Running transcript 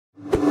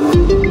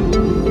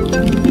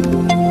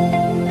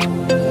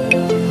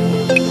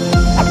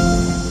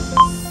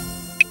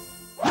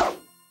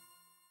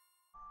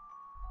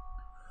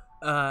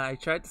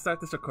tried to start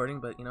this recording,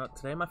 but you know,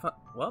 today my phone.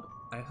 Well,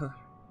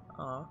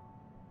 aw.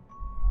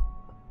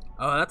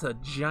 Oh, that's a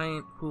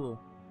giant pool.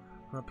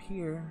 From up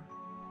here,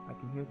 I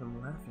can hear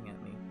them laughing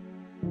at me.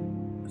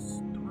 A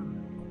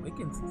storm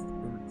awakens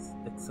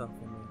itself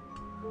in me.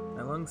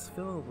 My lungs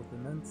fill with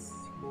immense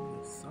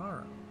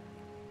sorrow.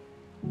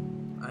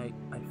 I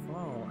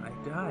fall, I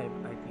dive,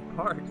 I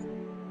depart.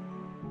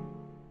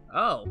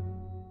 Oh.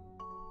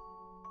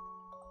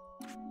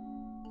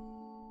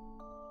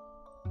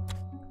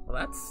 Well,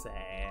 that's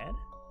sad.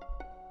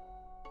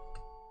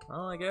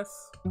 Well, I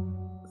guess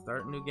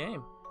start a new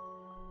game.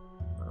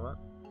 What?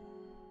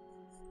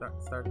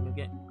 Start a new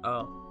game.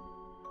 Oh.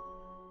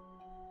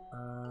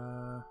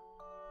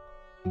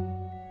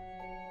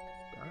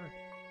 Start.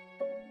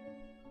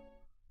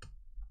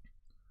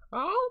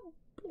 Oh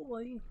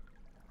boy.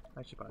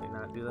 I should probably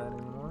not do that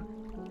anymore.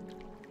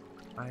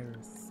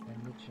 Iris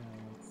and the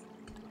Giants.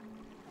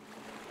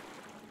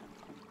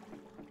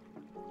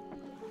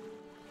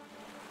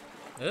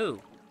 Oh,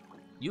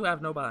 you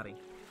have no body.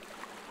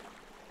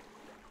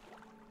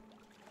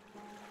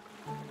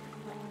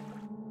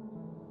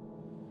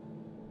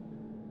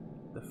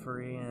 The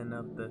Friend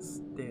of the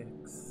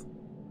Sticks.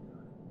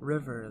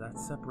 River that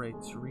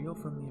separates real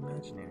from the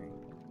imaginary.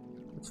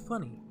 It's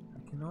funny, I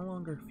can no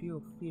longer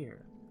feel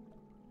fear.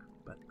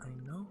 But I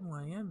know who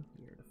I am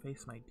here to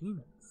face my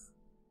demons.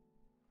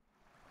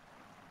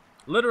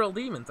 Literal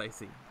demons, I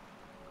see.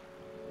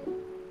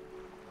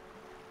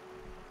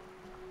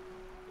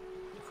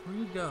 Before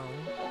you go,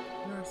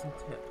 here are some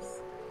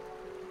tips.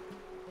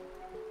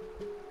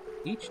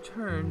 Each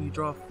turn, you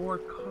draw 4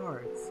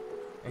 cards,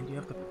 and you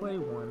have to play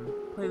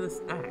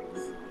this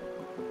axe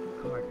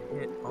card to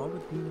hit all the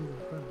demons in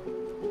front of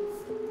you.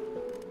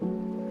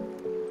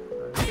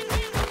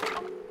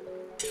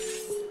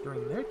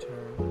 During their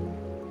turn,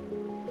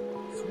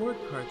 sword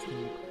cards can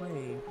be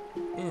played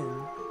in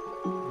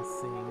the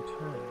same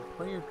turn.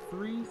 Play your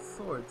 3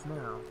 swords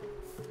now.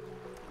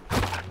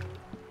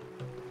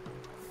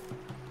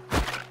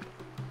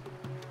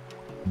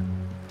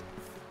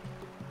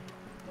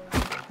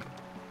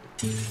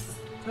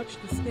 Touch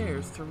the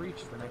stairs to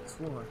reach the next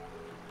floor.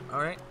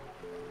 Alright.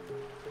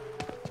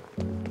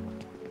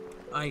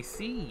 I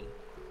see.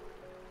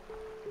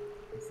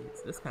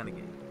 It's this kind of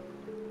game.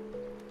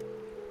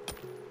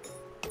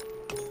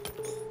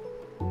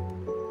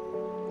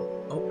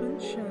 Open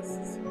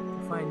chests to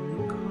find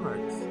new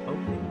cards.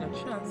 Opening a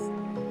chest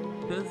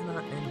does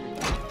not end your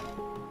game.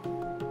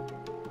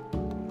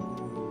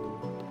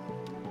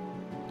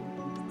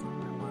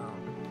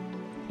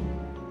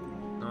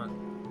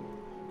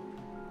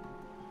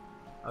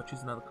 I'll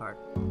choose another card.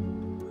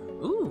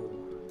 Ooh,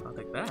 I'll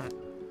take that.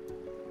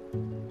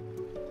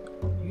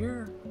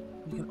 Here,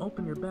 you can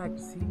open your bag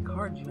to see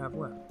cards you have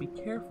left. Be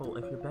careful,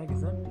 if your bag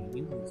is empty,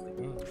 you lose the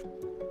game.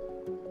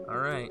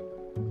 Alright.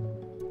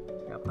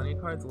 Got plenty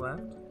of cards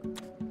left.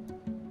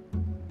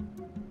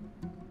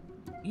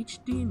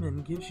 Each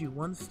demon gives you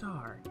 1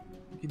 star.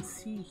 You can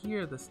see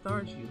here the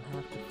stars you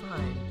have to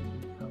find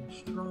to become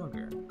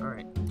stronger.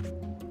 Alright.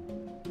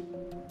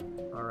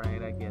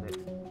 Alright, I get it.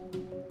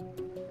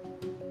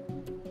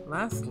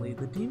 Lastly,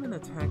 the demon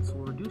attacks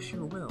will reduce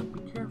your will.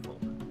 Be careful.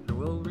 If your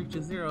will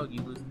reaches 0,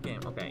 you lose the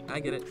game. Okay, I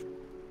get it.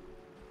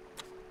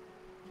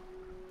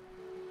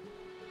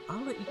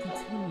 I'll let you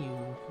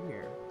continue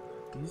here.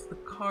 Use the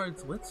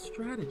cards with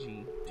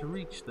strategy to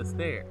reach the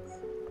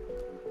stairs.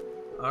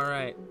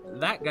 Alright,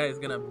 that guy's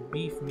gonna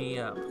beef me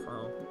up,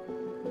 so...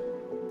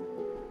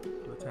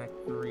 To attack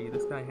 3.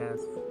 This guy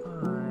has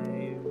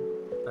 5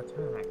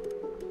 attack.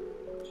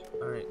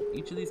 Alright,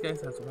 each of these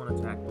guys has 1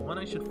 attack. The one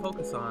I should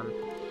focus on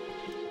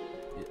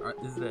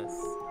is this.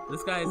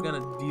 This guy is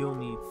gonna deal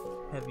me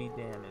heavy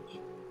damage.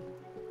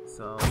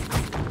 So...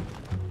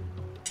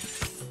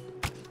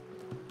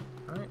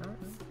 Alright.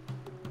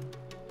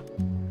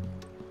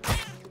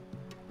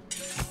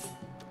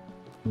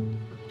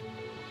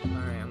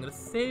 Alright, I'm gonna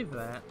save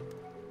that.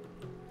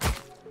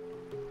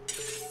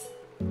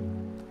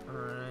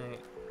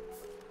 Alright.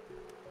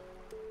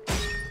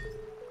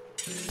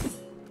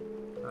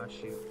 Ah,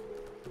 shoot.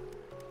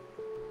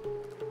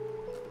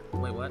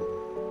 Wait, what?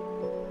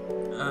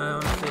 I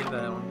want to save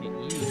that. I want to get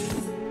you.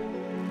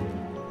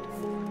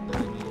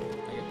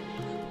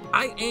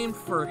 I aimed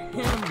for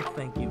him,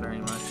 thank you very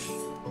much.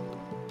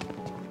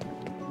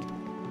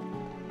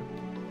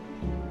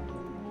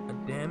 A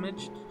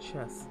damaged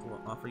chest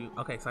will offer you...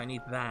 Okay, so I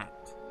need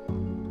that.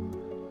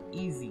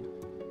 Easy.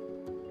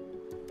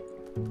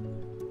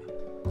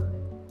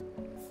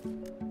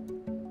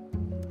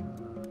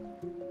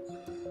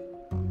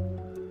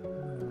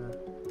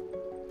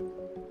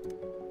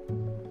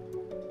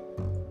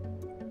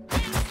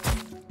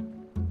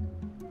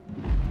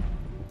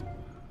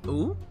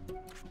 Ooh.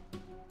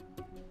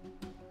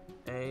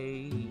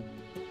 A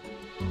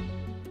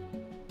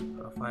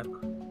 5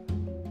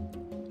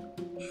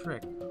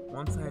 trick.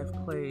 Once I have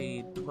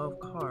played 12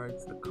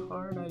 cards, the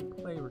card I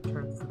play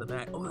returns to the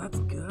bag. Oh, that's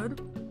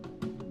good.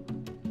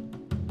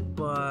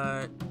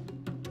 But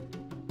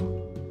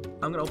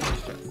I'm gonna open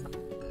this chest.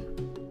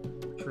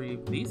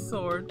 Retrieve these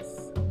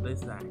swords,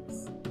 this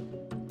axe.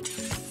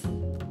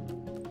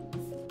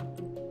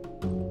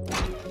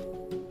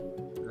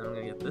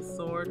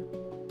 sword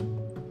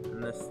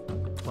and this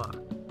clock.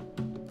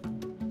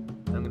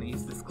 I'm gonna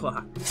use this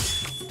clock.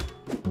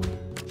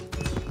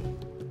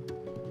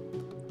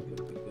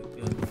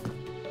 Good.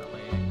 That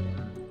way I can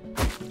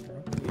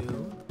attack you.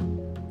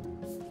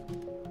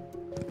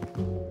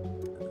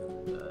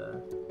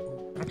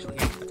 Actually,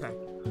 yeah, attack.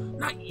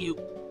 Not you!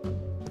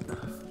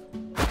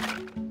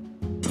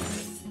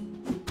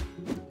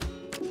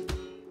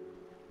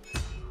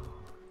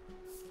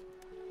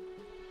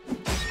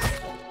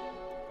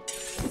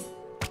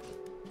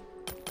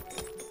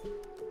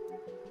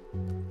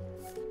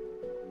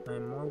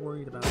 I'm more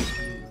worried about you.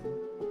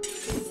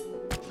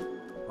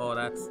 Oh,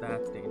 that's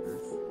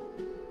dangerous.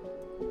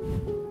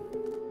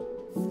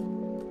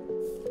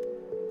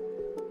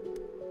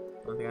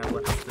 One thing I have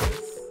left is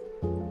this.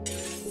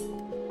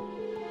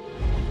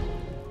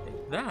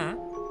 Take that.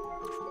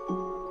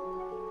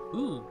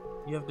 Ooh,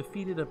 you have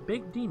defeated a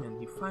big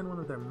demon. You find one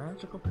of their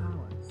magical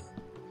powers.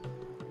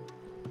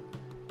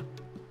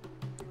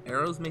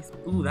 Arrows makes.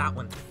 Ooh, that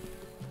one.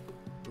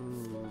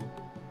 Ooh.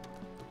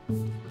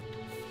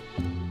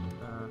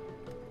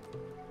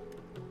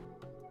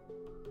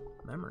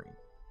 Memory.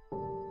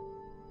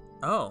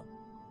 Oh,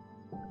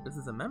 this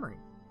is a memory.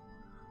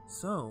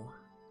 So,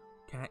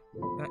 cat,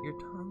 got your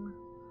tongue?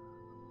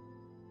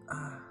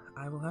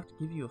 I will have to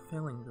give you a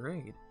failing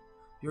grade.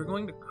 If you're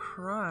going to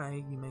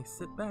cry, you may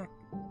sit back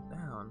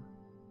down.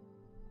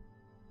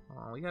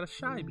 Oh, we got a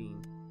shy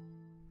bean.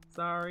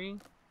 Sorry.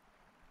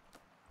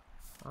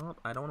 Well,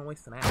 I don't want to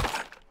waste an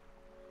axe.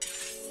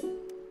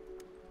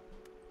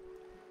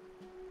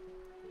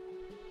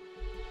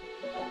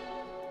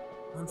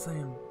 Once I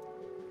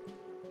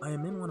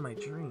am in one of my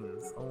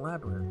dreams, a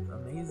labyrinth, a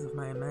maze of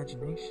my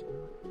imagination,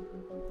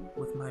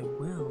 with my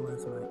will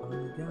as my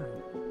only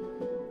guide.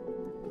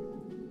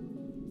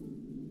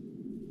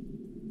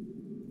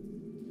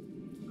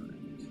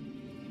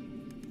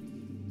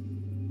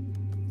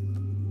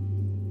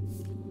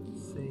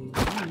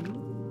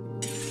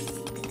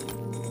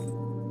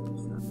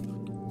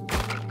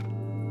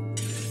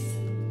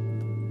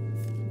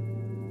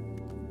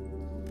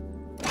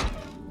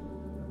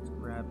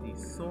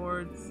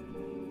 Swords,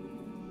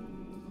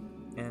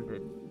 and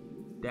the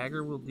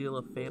dagger will deal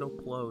a fatal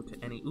blow to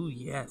any. Ooh,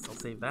 yes, I'll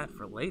save that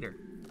for later.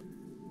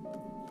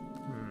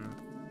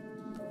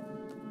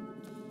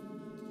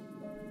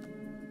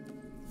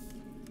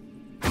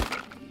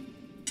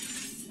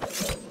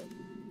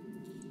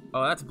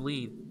 Oh, that's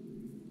bleed.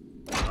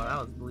 Oh, that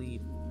was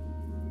bleed.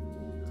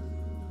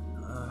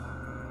 I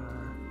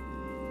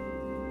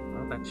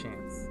want that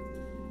chance.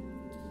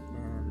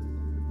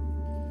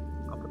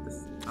 And I'll put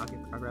this.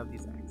 I'll grab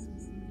these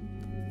axes.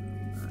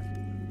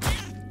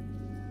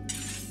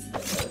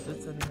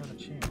 This I didn't have a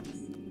chance.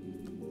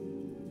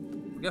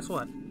 But guess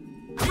what?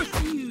 Frick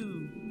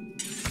you!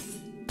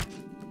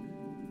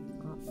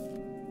 Oh.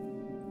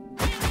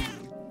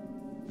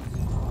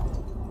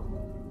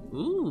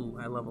 Ooh,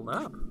 I leveled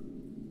up.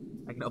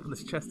 I can open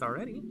this chest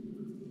already.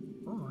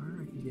 Or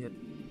I can get...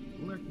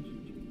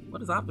 What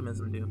does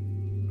optimism do?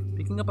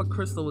 Picking up a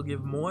crystal will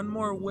give one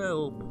more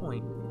will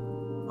point.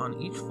 On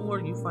each floor,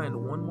 you find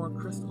one more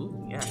crystal.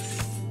 Ooh, yes.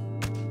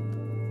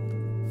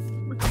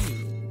 Frick you.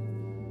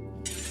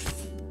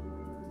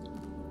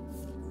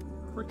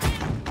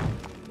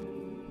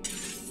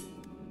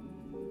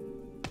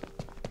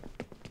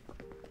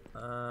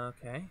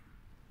 Okay.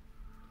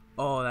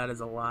 Oh, that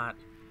is a lot.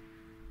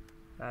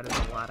 That is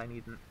a lot. I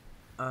need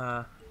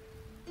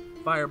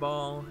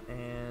fireball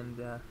and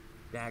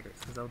daggers,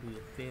 because they'll do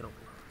fatal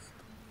blows.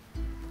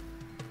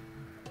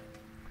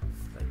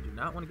 I do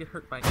not want to get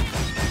hurt by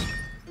anything.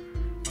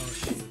 Oh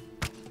shoot.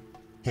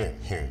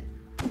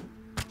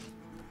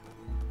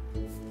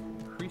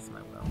 Increase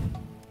my will.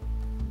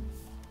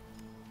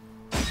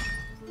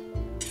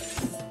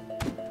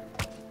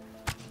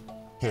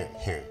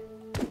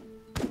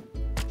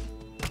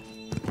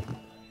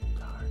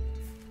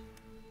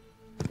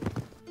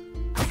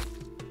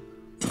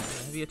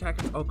 Heavy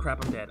attacker. Oh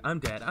crap, I'm dead. I'm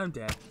dead. I'm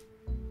dead.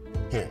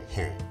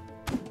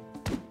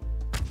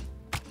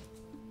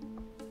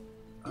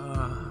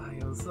 Ah,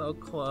 I was so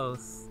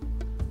close.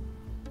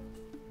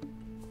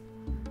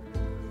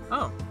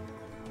 Oh,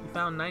 you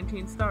found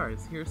 19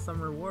 stars. Here's some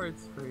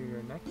rewards for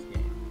your next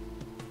game.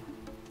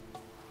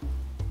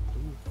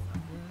 Ooh,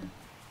 thunder.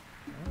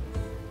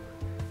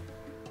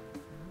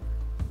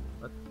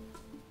 Nice.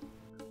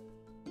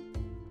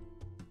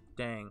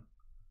 Dang.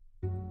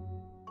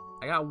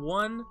 I got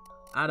one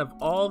out of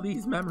all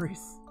these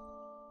memories.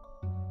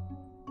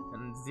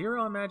 And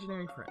 0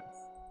 imaginary friends.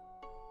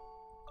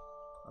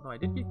 Although I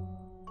did get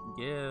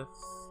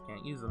gifts.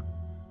 Can't use them.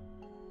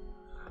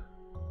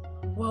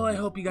 Well, I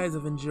hope you guys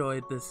have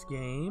enjoyed this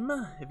game.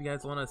 If you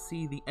guys want to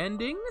see the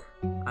ending,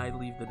 I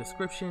leave the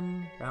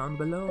description down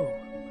below.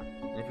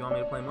 And if you want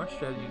me to play more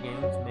strategy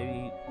games,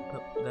 maybe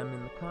put them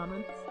in the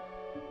comments.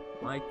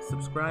 Like,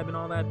 subscribe, and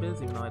all that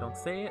biz, even though I don't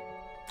say it.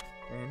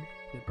 And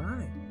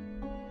goodbye.